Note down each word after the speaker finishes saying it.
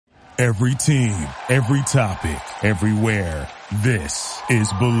Every team, every topic, everywhere. This is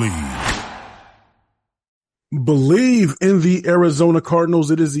Bleav. Bleav in the Arizona Cardinals.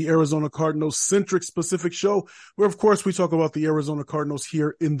 It is the Arizona Cardinals centric specific show where, of course, we talk about the Arizona Cardinals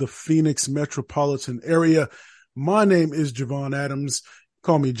here in the Phoenix metropolitan area. My name is Javon Adams.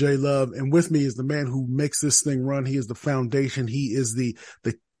 Call me J Love. And with me is the man who makes this thing run. He is the foundation. He is the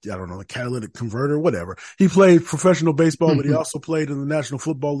catalytic converter, whatever. He played professional baseball, but he also played in the National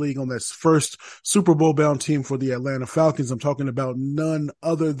Football League on that first Super Bowl bound team for the Atlanta Falcons. I'm talking about none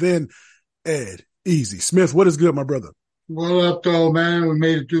other than Ed Easy Smith. What is good, my brother? What up, though, man? We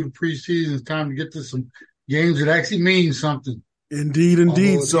made it through the preseason. It's time to get to some games that actually mean something. Indeed.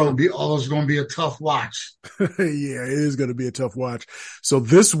 It's going to be a tough watch. Yeah, it is going to be a tough watch. So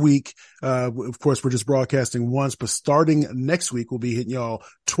this week, of course, we're just broadcasting once, but starting next week, we'll be hitting y'all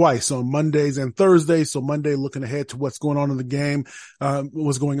twice on Mondays and Thursdays. So Monday, looking ahead to what's going on in the game,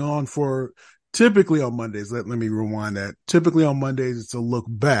 what's going on for typically on Mondays. Let me rewind that. Typically on Mondays, it's a look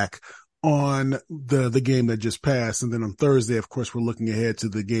back on the game that just passed. And then on Thursday, of course, we're looking ahead to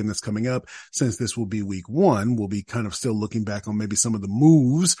the game that's coming up. Since this will be week one, we'll be kind of still looking back on maybe some of the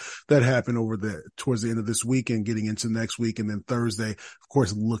moves that happened towards the end of this week and getting into next week. And then Thursday, of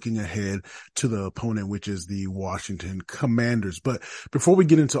course, looking ahead to the opponent, which is the Washington Commanders. But before we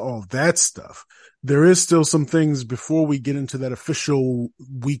get into all that stuff, there is still some things before we get into that official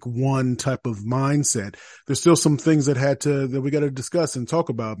week one type of mindset. There's still some things that we got to discuss and talk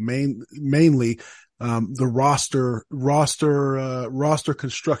about, mainly the roster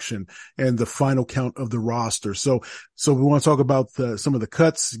construction and the final count of the roster. So we want to talk about some of the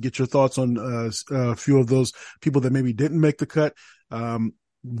cuts, get your thoughts on a few of those people that maybe didn't make the cut.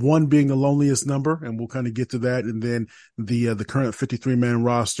 One being the loneliest number, and we'll kind of get to that. And then the current 53-man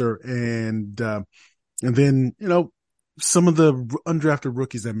roster and then, some of the undrafted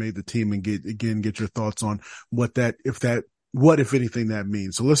rookies that made the team and get your thoughts on what if anything that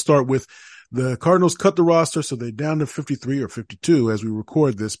means. So let's start with the Cardinals cut the roster. So they're down to 53 or 52 as we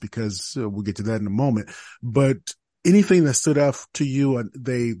record this, because we'll get to that in a moment. But anything that stood out to you,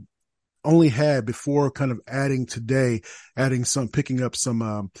 they only had before kind of picking up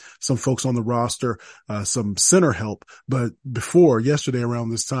some folks on the roster, some center help. But before yesterday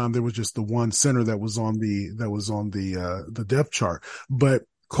around this time, there was just the one center that was on the depth chart. But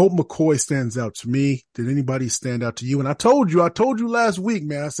Colt McCoy stands out to me. Did anybody stand out to you? And I told you last week,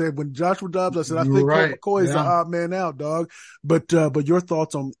 man, I said when Joshua Dobbs, I said, I think right. Colt McCoy is the odd man out, dog. But your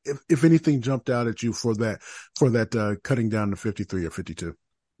thoughts on if anything jumped out at you for that cutting down to 53 or 52?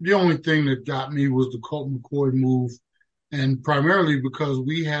 The only thing that got me was the Colt McCoy move, and primarily because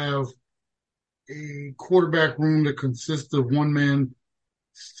we have a quarterback room that consists of one man,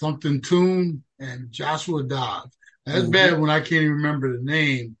 something Tune, and Joshua Dobbs. That's bad when I can't even remember the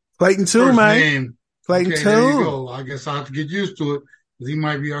name. Clayton Tune, man. Clayton Tune. There you go. I guess I'll have to get used to it because he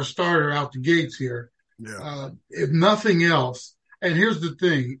might be our starter out the gates here. Yeah. If nothing else, and here's the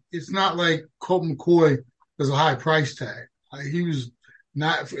thing, it's not like Colt McCoy has a high price tag. He was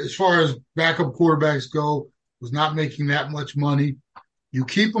not, as far as backup quarterbacks go, was not making that much money. You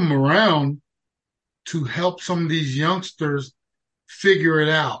keep him around to help some of these youngsters figure it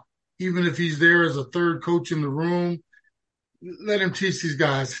out. Even if he's there as a third coach in the room, let him teach these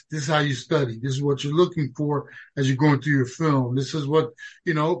guys, this is how you study. This is what you're looking for as you're going through your film. This is what,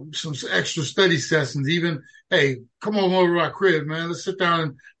 some extra study sessions. Even, hey, come on over to my crib, man. Let's sit down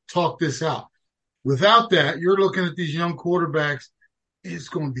and talk this out. Without that, you're looking at these young quarterbacks. It's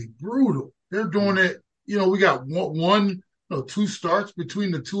going to be brutal. They're doing it. We got two starts between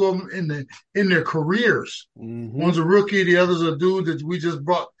the two of them in their careers. Mm-hmm. One's a rookie. The other's a dude that we just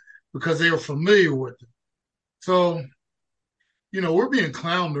brought because they were familiar with him. So, we're being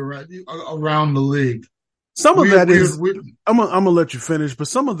clowned around the league. Some of that is, I'm going to let you finish, but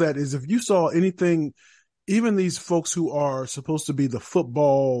some of that is if you saw anything, even these folks who are supposed to be the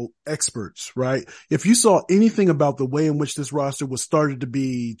football experts, right? If you saw anything about the way in which this roster was started to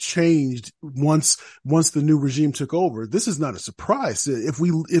be changed once the new regime took over, this is not a surprise. If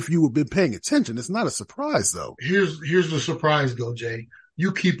you have been paying attention, it's not a surprise though. Here's the surprise though, Jay.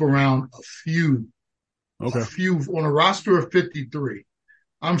 You keep around a few on a roster of 53.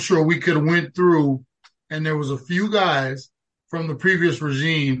 I'm sure we could have went through and there was a few guys from the previous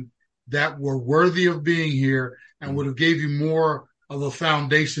regime that were worthy of being here and would have gave you more of a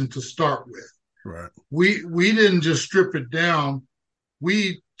foundation to start with. Right. We didn't just strip it down.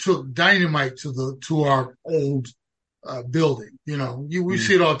 We took dynamite to our old building. We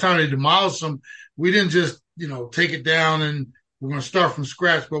see it all the time. They demolish them. We didn't just, take it down and we're going to start from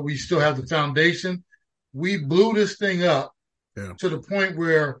scratch, but we still have the foundation. We blew this thing up to the point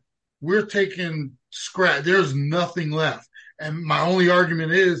where we're taking scrap. There's nothing left. And my only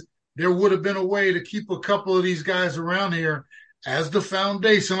argument is there would have been a way to keep a couple of these guys around here as the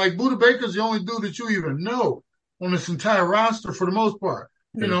foundation. Like Buda Baker's the only dude that you even know on this entire roster for the most part.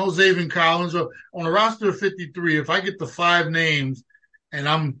 You know, Xavier Collins. On a roster of 53, if I get the 5 names and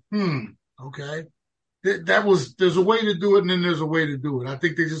I'm, okay. There's a way to do it, and then there's a way to do it. I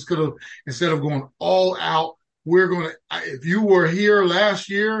think they just could have, instead of going all out, if you were here last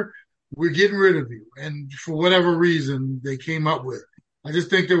year, we're getting rid of you. And for whatever reason they came up with, I just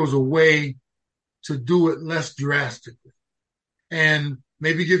think there was a way to do it less drastically and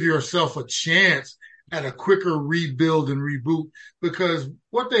maybe give yourself a chance at a quicker rebuild and reboot, because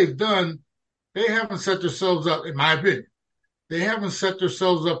what they've done, they haven't set themselves up, in my opinion, they haven't set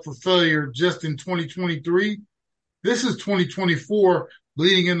themselves up for failure just in 2023. This is 2024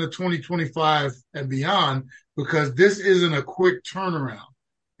 bleeding into 2025 and beyond, because this isn't a quick turnaround.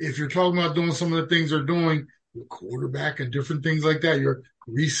 If you're talking about doing some of the things they're doing, your quarterback and different things like that, you're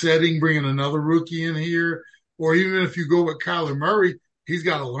resetting, bringing another rookie in here, or even if you go with Kyler Murray, he's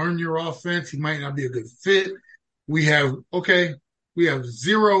got to learn your offense. He might not be a good fit. We have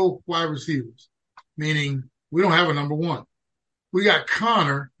 0 wide receivers, meaning we don't have a number one. We got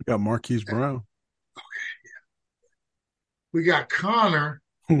Connor. We got Marquise Brown. Okay, yeah. We got Connor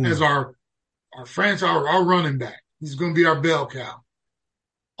as our franchise, our running back. He's going to be our bell cow.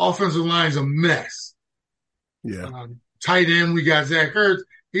 Offensive line's a mess. Yeah. Tight end, we got Zach Ertz.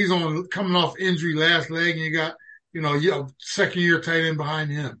 He's coming off injury last leg, and you got, second-year tight end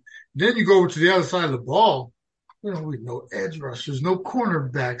behind him. Then you go over to the other side of the ball. With no edge rushers, no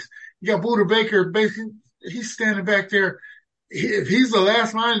cornerbacks. You got Buda Baker, basically, he's standing back there. If he's the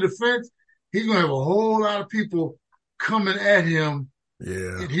last line of defense, he's going to have a whole lot of people coming at him.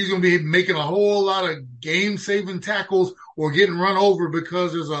 Yeah. And he's going to be making a whole lot of game-saving tackles or getting run over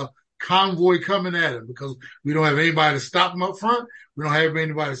because there's a convoy coming at him, because we don't have anybody to stop him up front. We don't have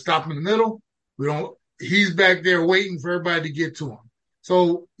anybody to stop him in the middle. He's back there waiting for everybody to get to him.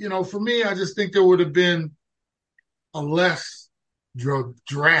 So, for me, I just think there would have been a less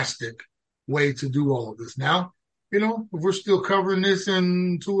drastic way to do all of this. Now, if we're still covering this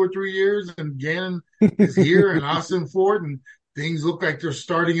in 2 or 3 years and Gannon is here and Austin Ford and things look like they're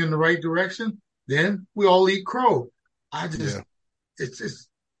starting in the right direction, then we all eat crow. It's just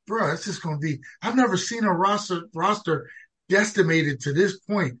going to be, I've never seen a roster decimated to this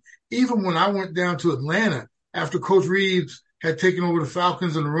point. Even when I went down to Atlanta after Coach Reeves had taken over the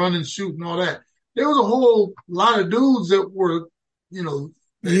Falcons and the run and shoot and all that, there was a whole lot of dudes that were, were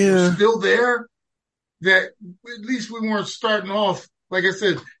still there, that at least we weren't starting off. Like I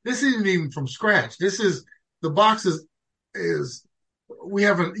said, this isn't even from scratch. This is, the box is we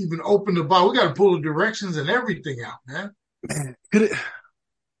haven't even opened the box. We got to pull the directions and everything out, man.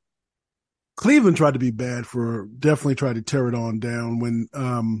 Cleveland tried to be bad definitely tried to tear it on down when,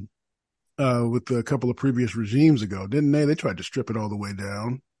 with a couple of previous regimes ago, didn't they? They tried to strip it all the way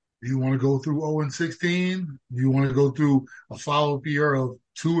down. Do you want to go through 0-16? Do you want to go through a follow-up year of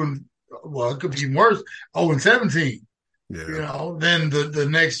it could be worse, 0-17? Yeah. Then the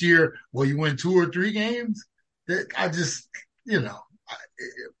next year, you win 2 or 3 games. I just,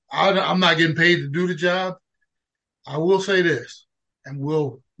 I'm not getting paid to do the job. I will say this, and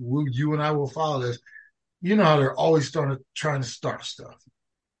you and I will follow this. You know how they're always trying to start stuff.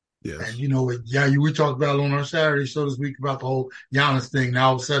 Yes. And we talked about it on our Saturday show this week about the whole Giannis thing. Now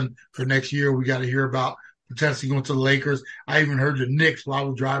all of a sudden for next year, we got to hear about potentially going to the Lakers. I even heard the Knicks while I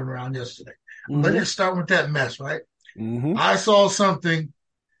was driving around yesterday. Mm-hmm. But let's start with that mess, right? Mm-hmm. I saw something,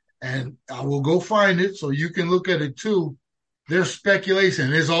 and I will go find it so you can look at it too. There's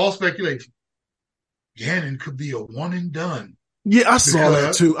speculation. It's all speculation. Gannon could be a one and done. Yeah, I saw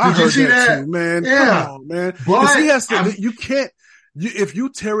that too. I heard that too, man. Yeah. Come on, man. But he has to, you can't. If you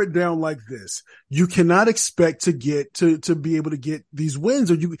tear it down like this, you cannot expect to get to be able to get these wins,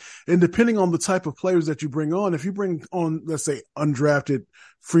 and depending on the type of players that you bring on, if you bring on, let's say, undrafted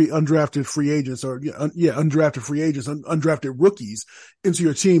free agents, undrafted rookies into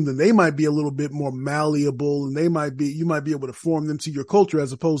your team, then they might be a little bit more malleable, and you might be able to form them to your culture,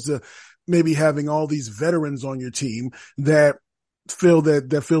 as opposed to maybe having all these veterans on your team that feel that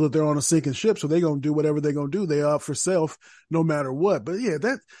they're on a sinking ship, so they're gonna do whatever they're gonna do. They are for self no matter what. But yeah,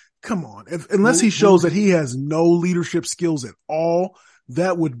 come on. Unless he shows that he has no leadership skills at all,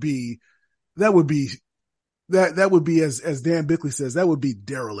 that would be as Dan Bickley says, that would be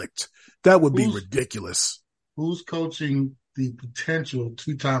derelict. That would be ridiculous. Who's coaching the potential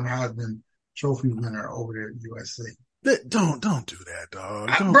 2-time Heisman Trophy winner over there at USC? Don't do that, dog.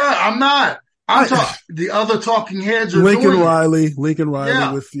 Bro, I'm not. I'm talking the other talking heads are Lincoln doing Riley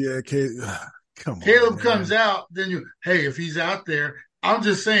Yeah. with come on. Caleb Man. comes out, then hey, if he's out there, I'm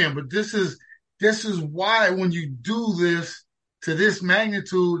just saying, but this is why when you do this to this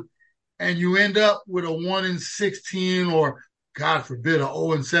magnitude and you end up with a 1-16 or God forbid a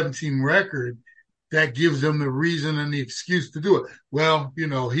 0-17 record, that gives them the reason and the excuse to do it. Well,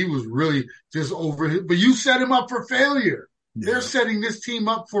 he was really just over, but you set him up for failure. Yeah. They're setting this team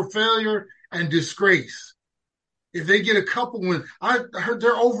up for failure and disgrace. If they get a couple wins, I heard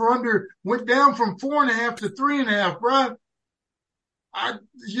their over-under went down from 4.5 to 3.5, bro.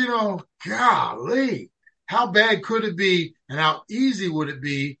 Golly, how bad could it be and how easy would it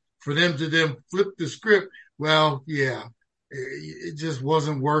be for them to then flip the script? Well, yeah, it just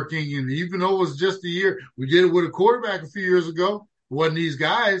wasn't working. And even though it was just a year, we did it with a quarterback a few years ago. It wasn't these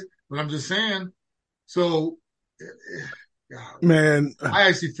guys, but I'm just saying. So, man, I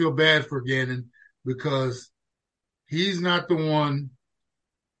actually feel bad for Gannon because he's not the one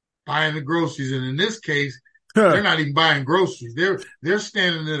buying the groceries. And in this case, they're not even buying groceries. They're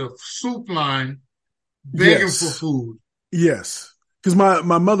standing at a soup line begging for food. Yes. Because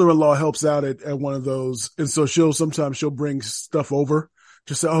my mother-in-law helps out at one of those. And so sometimes she'll bring stuff over.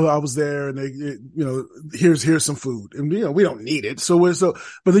 Just say, oh, I was there and here's some food. And, we don't need it.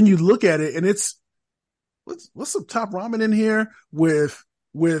 But then you look at it and it's, what's some top ramen in here with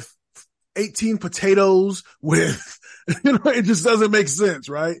 18 potatoes with, it just doesn't make sense,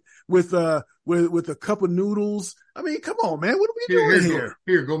 right? With a cup of noodles. I mean, come on, man. What are we doing here?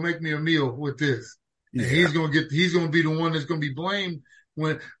 Here, go make me a meal with this. Yeah. And he's going to be the one that's going to be blamed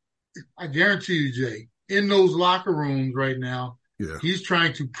when I guarantee you, Jay, in those locker rooms right now, he's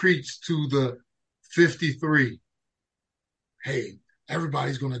trying to preach to the 53. Hey,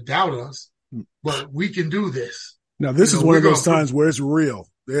 everybody's going to doubt us, but we can do this. Now, this is one of those times where it's real.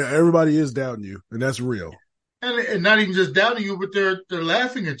 Everybody is doubting you, and that's real. And not even just doubting you, but they're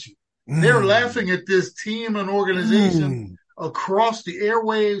laughing at you. They're laughing at this team and organization across the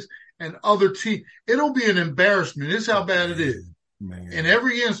airwaves and other teams. It'll be an embarrassment. This is how bad it is. Man. In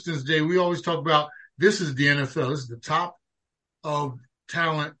every instance, Jay, we always talk about this is the NFL. This is the top of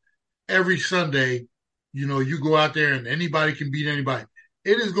talent. Every Sunday, you go out there and anybody can beat anybody.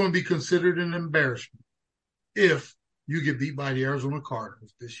 It is going to be considered an embarrassment if you get beat by the Arizona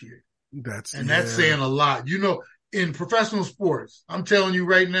Cardinals this year. That's saying a lot. In professional sports, I'm telling you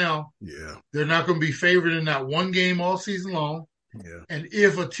right now, they're not going to be favored in that one game all season long. Yeah. And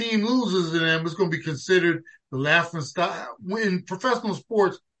if a team loses to them, it's going to be considered the laughing stock. In professional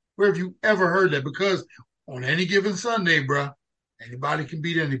sports, where have you ever heard that? Because on any given Sunday, bro, anybody can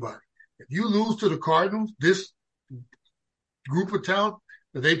beat anybody. If you lose to the Cardinals, this group of talent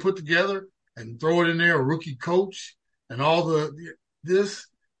that they put together and throw it in there, a rookie coach and all this,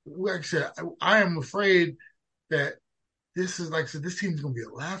 like I said, I am afraid that this is, like I said, this team's going to be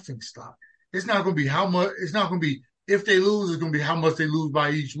a laughing stock. It's not going to be how much, it's not going to be, if they lose, it's going to be how much they lose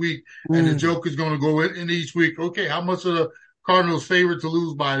by each week. And the joke is going to go in each week. Okay, how much are the Cardinals favored to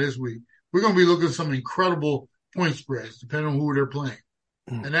lose by this week? We're going to be looking at some incredible point spreads, depending on who they're playing.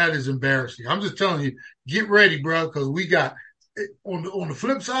 And that is embarrassing. I'm just telling you, get ready, bro, because we got, on the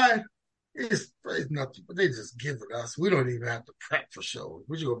flip side, it's nothing, but they just give it us. We don't even have to prep for shows.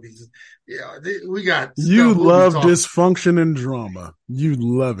 We're just going to be we got. You love dysfunction and drama. You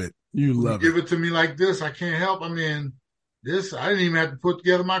love it. You love it. Give it to me like this. I can't help. I mean, I didn't even have to put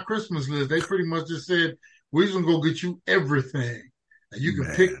together my Christmas list. They pretty much just said, we're just going to go get you everything. And you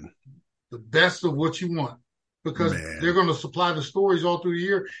can pick the best of what you want because they're going to supply the stories all through the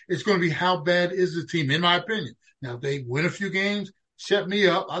year. It's going to be how bad is the team, in my opinion. Now, if they win a few games, shut me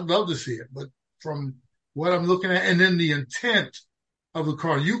up. I'd love to see it. But from what I'm looking at, and then the intent of the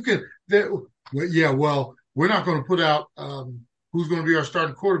car, we're not going to put out who's going to be our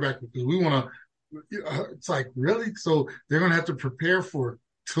starting quarterback because we want to. It's like, really? So they're going to have to prepare for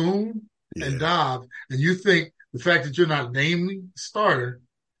Tune and Dobbs. And you think the fact that you're not naming starter,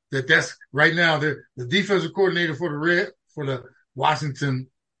 that's right now the defensive coordinator for the Washington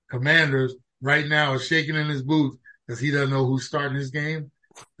Commanders right now is shaking in his boots because he doesn't know who's starting his game.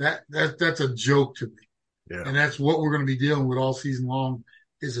 That's a joke to me. Yeah. And that's what we're going to be dealing with all season long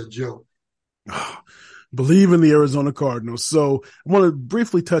is a joke. Bleav in the Arizona Cardinals. So I want to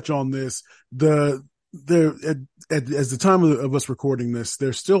briefly touch on this. As the time of us recording this,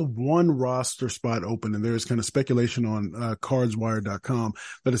 there's still one roster spot open, and there's kind of speculation on cardswire.com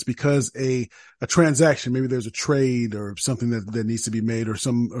that it's because a transaction, maybe there's a trade or something that needs to be made, or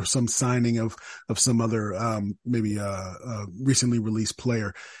some signing of some other recently released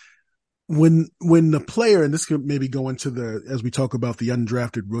player. when the player, and this could maybe go into as we talk about the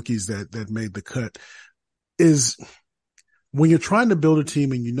undrafted rookies that made the cut, is when you're trying to build a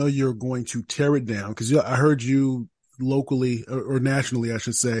team and you know you're going to tear it down, because I heard you locally or nationally, I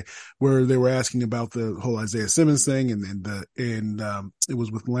should say, where they were asking about the whole Isaiah Simmons thing, and it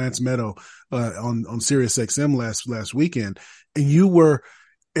was with Lance Meadow on Sirius XM last weekend, and you're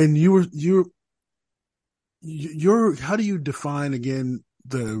how do you define again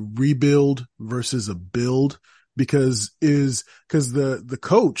the rebuild versus a build? Because the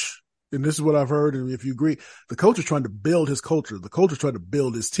coach, and this is what I've heard, and if you agree, the coach is trying to build his culture. The coach is trying to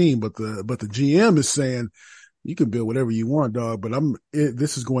build his team, but the GM is saying, you can build whatever you want, dog, but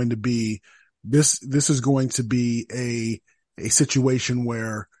this is going to be a situation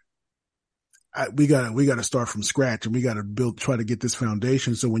where we gotta start from scratch, and we gotta try to get this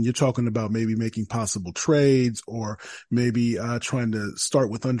foundation. So when you're talking about maybe making possible trades or maybe trying to start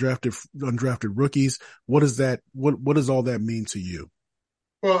with undrafted rookies, what does all that mean to you?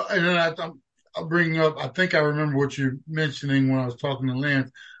 Well, and then I'll bring up, I think I remember what you're mentioning when I was talking to Lance,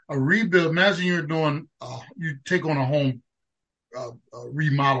 a rebuild. Imagine you're doing, you take on a home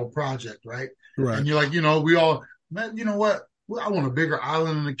remodel project, right? Right. And you're like, we all, man, you know what? I want a bigger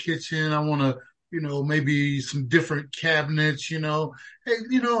island in the kitchen. I want to, maybe some different cabinets, Hey, hon,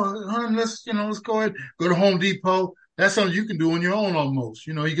 let's go ahead, go to Home Depot. That's something you can do on your own almost.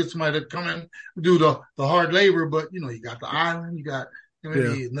 You get somebody to come in and do the hard labor, but, you got the island, you got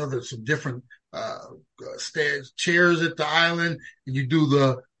maybe some different stairs, chairs at the island, and you do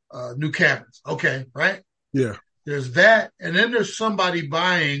the new cabinets. Okay, right? Yeah. There's that. And then there's somebody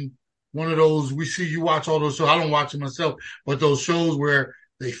buying one of those. We see you watch all those shows. I don't watch them myself, but those shows where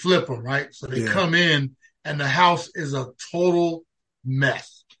they flip them, right? So they come in and the house is a total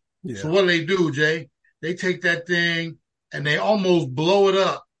mess. Yeah. So what do, Jay? They take that thing and they almost blow it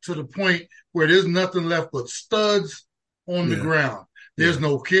up to the point where there's nothing left but studs on the ground. There's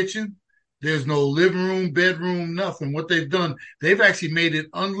no kitchen. There's no living room, bedroom, nothing. What they've done, they've actually made it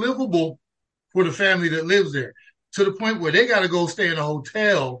unlivable for the family that lives there, to the point where they got to go stay in a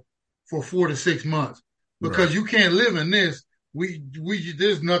hotel for 4 to 6 months because you can't live in this.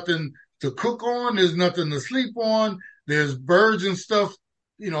 There's nothing to cook on. There's nothing to sleep on. There's birds and stuff,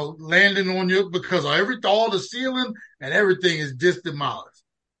 landing on you because of all the ceiling and everything is just demolished.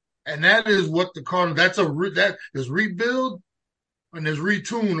 And that is what the Cardinals, that is rebuild and there's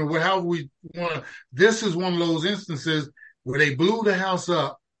retune or however we want to. This is one of those instances where they blew the house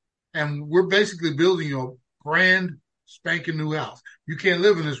up and we're basically building a brand spanking new house. You can't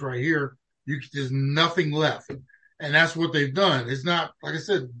live in this right here. There's nothing left. And that's what they've done. It's not, like I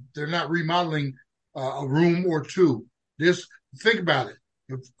said, they're not remodeling a room or two. Think about it.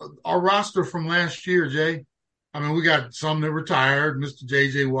 Our roster from last year, Jay, we got some that retired, Mr.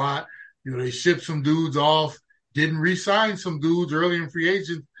 J.J. Watt. They shipped some dudes off, didn't re-sign some dudes early in free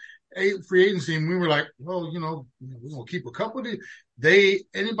agency. And we were like, well, we're going to keep a couple of these.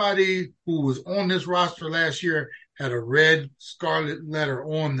 Anybody who was on this roster last year had a red scarlet letter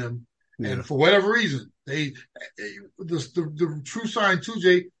on them. Yeah. And for whatever reason, the true sign too,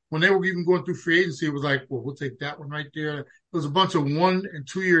 Jay, when they were even going through free agency, it was like, well, we'll take that one right there. It was a bunch of 1 and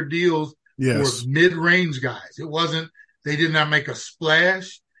 2 year deals for mid-range guys. It wasn't, they did not make a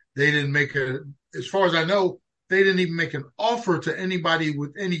splash. They didn't make as far as I know, they didn't even make an offer to anybody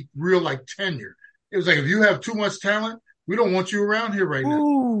with any real tenure. It was like, if you have too much talent, we don't want you around here right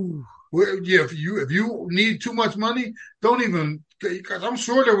now. If you need too much money, don't even, because I'm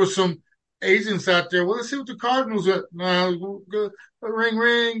sure there was some agents out there. Well, let's see what the Cardinals are. Ring,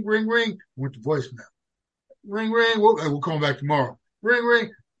 ring, ring, ring. Went to voicemail. Ring, ring. We'll call back tomorrow. Ring, ring.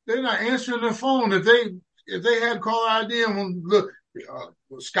 They're not answering their phone. If they had caller ID and look,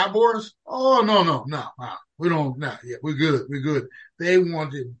 Scott Boras. Oh no. We don't. Nah, yeah, we're good. They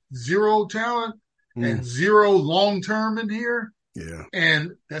wanted zero talent and zero long term in here. Yeah,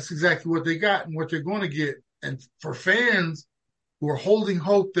 and that's exactly what they got and what they're going to get. And for fans who are holding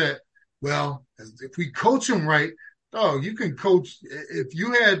hope that, well, if we coach them right, you can coach. If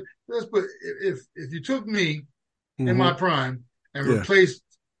you took me in my prime and replaced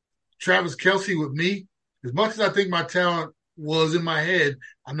Travis Kelce with me, as much as I think my talent was in my head,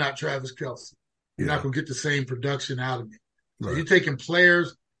 I'm not Travis Kelce. You're not going to get the same production out of me. So you're taking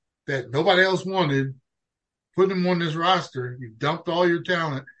players that nobody else wanted, putting them on this roster. You dumped all your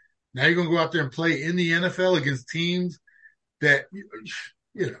talent. Now you're going to go out there and play in the NFL against teams that,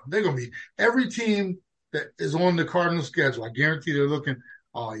 they're going to be every team that is on the Cardinals schedule. I guarantee they're looking,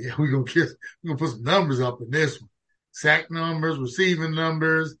 we're going to put some numbers up in this one. Sack numbers, receiving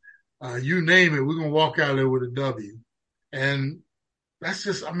numbers, you name it. We're going to walk out of there with a W. And that's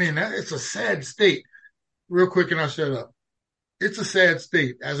just, I mean, it's a sad state. Real quick, and I'll shut up. It's a sad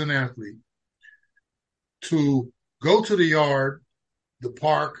state as an athlete to go to the yard, the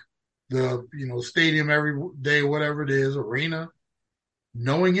park, the stadium every day, whatever it is, arena,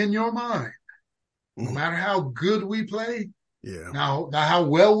 knowing in your mind, no matter how good we play, now how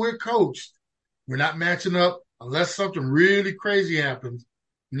well we're coached, we're not matching up unless something really crazy happens.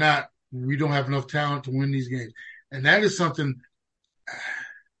 We don't have enough talent to win these games, and that is something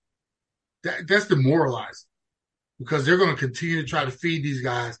that's demoralizing because they're going to continue to try to feed these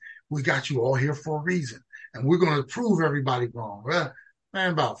guys. We got you all here for a reason, and we're going to prove everybody wrong. Well,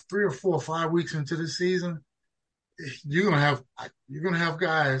 man, about 3 or 4 or 5 weeks into the season, you're going to have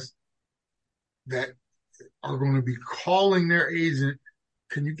guys that are going to be calling their agent,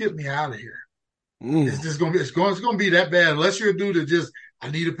 "Can you get me out of here?" It's going to be that bad. Unless you're a dude that just, I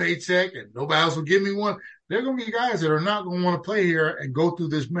need a paycheck and nobody else will give me one. There are going to be guys that are not going to want to play here and go through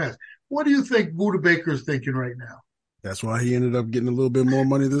this mess. What do you think Buda Baker is thinking right now? That's why he ended up getting a little bit more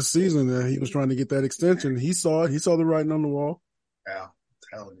money this season. He was trying to get that extension. He saw it. He saw the writing on the wall. Yeah, I'm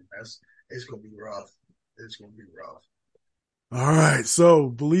telling you, it's going to be rough. It's going to be rough. All right. So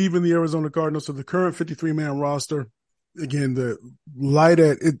Bleav in the Arizona Cardinals. So the current 53-man roster, again, the light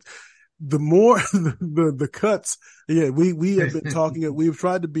at it, the more the cuts. Yeah, we have been talking. We've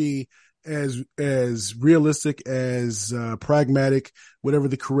tried to be as realistic, as pragmatic, whatever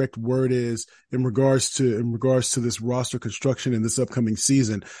the correct word is in regards to this roster construction in this upcoming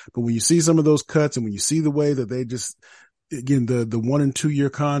season. But when you see some of those cuts and when you see the way that they just, again, the 1 and 2 year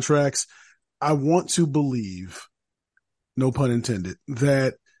contracts, I want to believe, no pun intended,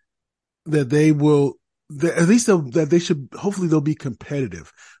 that they will, at least that they should, hopefully they'll be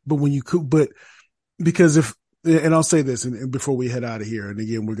competitive. But because and I'll say this, and before we head out of here, and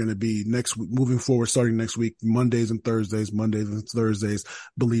again, we're going to be next week, moving forward, starting next week, Mondays and Thursdays,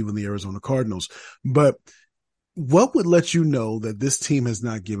 Bleav in the Arizona Cardinals. But what would let you know that this team has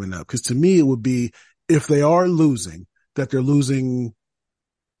not given up? Because to me, it would be, if they are losing, that they're losing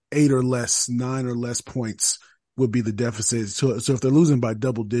 8 or less, 9 or less points would be the deficit. So if they're losing by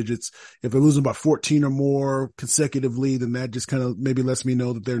double digits, if they're losing by 14 or more consecutively, then that just kind of maybe lets me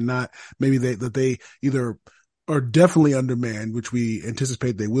know that they're not, that they either are definitely undermanned, which we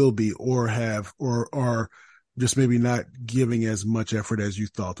anticipate they will be, or are just maybe not giving as much effort as you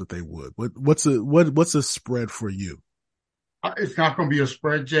thought that they would. What's a spread for you? It's not going to be a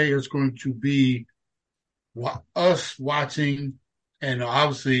spread, Jay. It's going to be us watching, and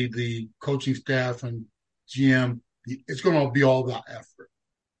obviously the coaching staff and GM. It's going to be all about effort,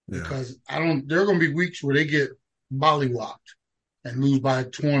 because there are going to be weeks where they get mollywopped and lose by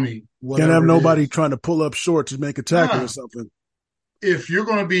 20. Can't have nobody trying to pull up short to make a tackle or something. If you're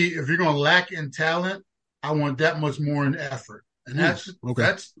going to lack in talent, I want that much more in effort, and that's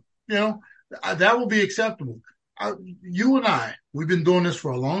that will be acceptable. You and I, we've been doing this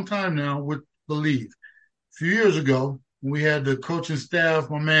for a long time now with Bleav. A few years ago, we had the coaching staff,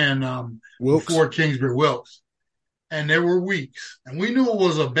 my man, before Kingsbury, Wilkes, and there were weeks, and we knew it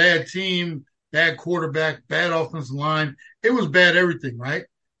was a bad team, bad quarterback, bad offensive line. It was bad everything, right?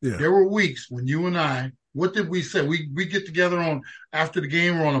 Yeah. There were weeks when you and I, what did we say? We get together after the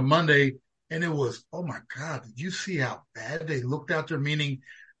game or on a Monday, and it was, oh my God, did you see how bad they looked out there? Meaning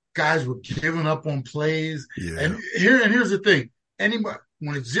guys were giving up on plays. Yeah. And here's the thing. Anybody,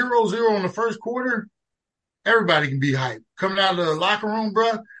 when it's 0-0 in the first quarter, everybody can be hyped. Coming out of the locker room,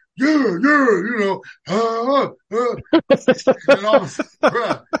 bro. Then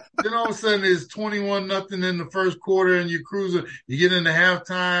all of a sudden it's 21-0 in the first quarter, and you're cruising. You get into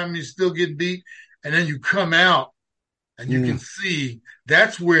halftime, you still get beat, and then you come out and you can see.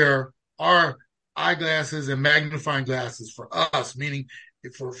 That's where our eyeglasses and magnifying glasses for us, meaning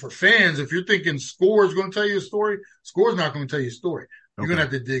for fans, if you're thinking score is going to tell you a story, score is not going to tell you a story. You're going to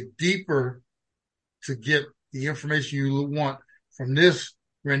have to dig deeper to get the information you want from this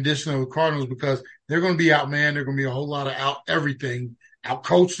rendition of the Cardinals, because they're going to be outmanned. They're going to be a whole lot of out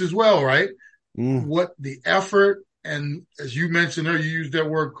coached as well, right? What the effort, and as you mentioned there, you used that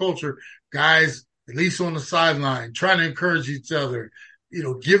word culture, guys, at least on the sideline, trying to encourage each other,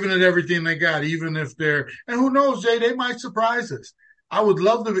 giving it everything they got, even if and who knows, Jay, they might surprise us. I would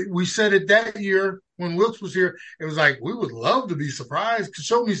love to we said it that year when Wilkes was here. It was like, we would love to be surprised.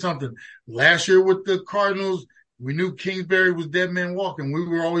 Show me something. Last year with the Cardinals, we knew Kingsbury was dead man walking. We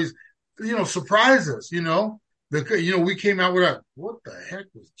were always, surprise us, we came out with what the heck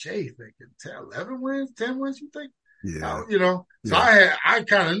was Jay thinking? 11 wins, 10 wins, you think? Yeah. So I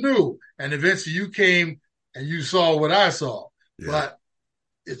kind of knew. And eventually you came and you saw what I saw. Yeah. But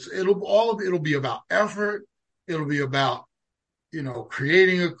it'll be about effort. It'll be about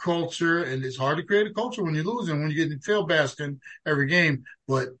creating a culture, and it's hard to create a culture when you're losing, when you're getting tailbashed every game.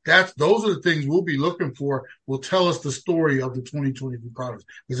 But those are the things we'll be looking for. Will tell us the story of the 2022 Cardinals,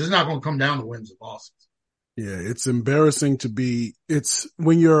 because it's not going to come down to wins and losses. Yeah, it's embarrassing it's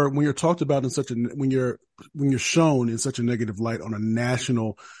when you're talked about when you're shown in such a negative light on a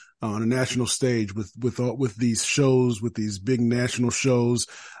national stage with these shows, with these big national shows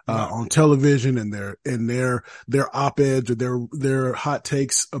on television, and their op-eds or their hot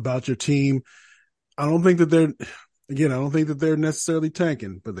takes about your team. I don't think that they're necessarily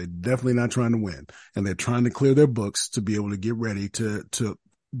tanking, but they're definitely not trying to win, and they're trying to clear their books to be able to get ready to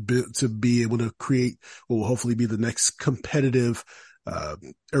be able to create what will hopefully be the next competitive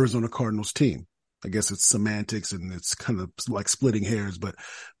Arizona Cardinals team. I guess it's semantics and it's kind of like splitting hairs, but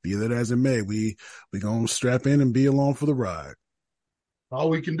be that as it may, we gonna strap in and be along for the ride. All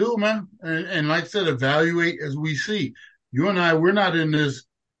we can do, man. And like I said, evaluate as we see. You and I, we're not in this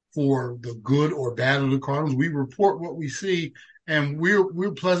for the good or bad of the Cardinals. We report what we see, and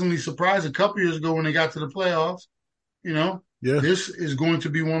we're pleasantly surprised a couple years ago when they got to the playoffs. Yeah. This is going to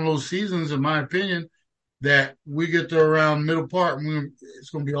be one of those seasons, in my opinion, that we get to around middle part, and it's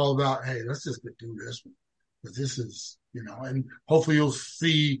going to be all about, hey, let's just get through this one. But this is, and hopefully you'll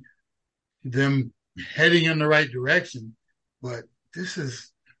see them heading in the right direction. But this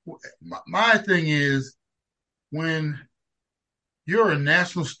is, my thing is, when you're a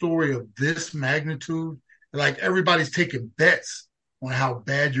national story of this magnitude, like everybody's taking bets on how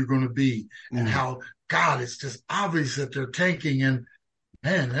bad you're going to be and how, God, it's just obvious that they're tanking. And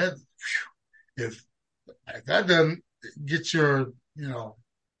man, if that doesn't get your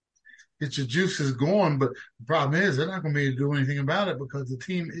juices going, but the problem is they're not going to be able to do anything about it because the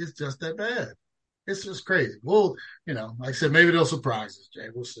team is just that bad. It's just crazy. Well, like I said, maybe they'll surprise us, Jay.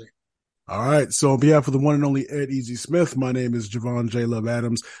 We'll see. All right. So on behalf of the one and only Ed Easy Smith, my name is Javon J. Love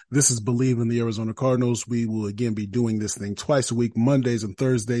Adams. This is Bleav in the Arizona Cardinals. We will again be doing this thing twice a week, Mondays and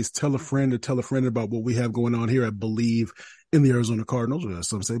Thursdays. Tell a friend about what we have going on here at Bleav in the Arizona Cardinals, or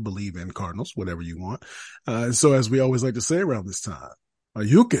some say Bleav in Cardinals, whatever you want. So as we always like to say around this time,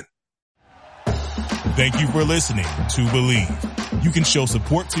 you can. Thank you for listening to Bleav. You can show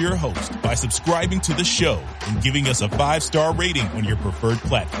support to your host by subscribing to the show and giving us a 5-star rating on your preferred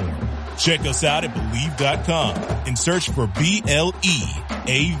platform. Check us out at Bleav.com and search for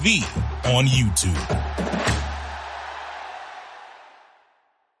BLEAV on YouTube.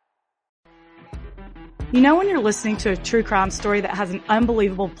 When you're listening to a true crime story that has an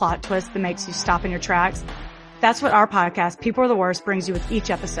unbelievable plot twist that makes you stop in your tracks? That's what our podcast, People Are the Worst, brings you with each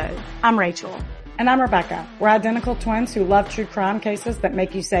episode. I'm Rachel. And I'm Rebecca. We're identical twins who love true crime cases that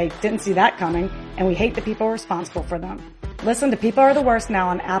make you say, didn't see that coming, and we hate the people responsible for them. Listen to People Are the Worst now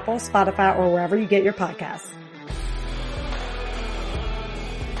on Apple, Spotify, or wherever you get your podcasts.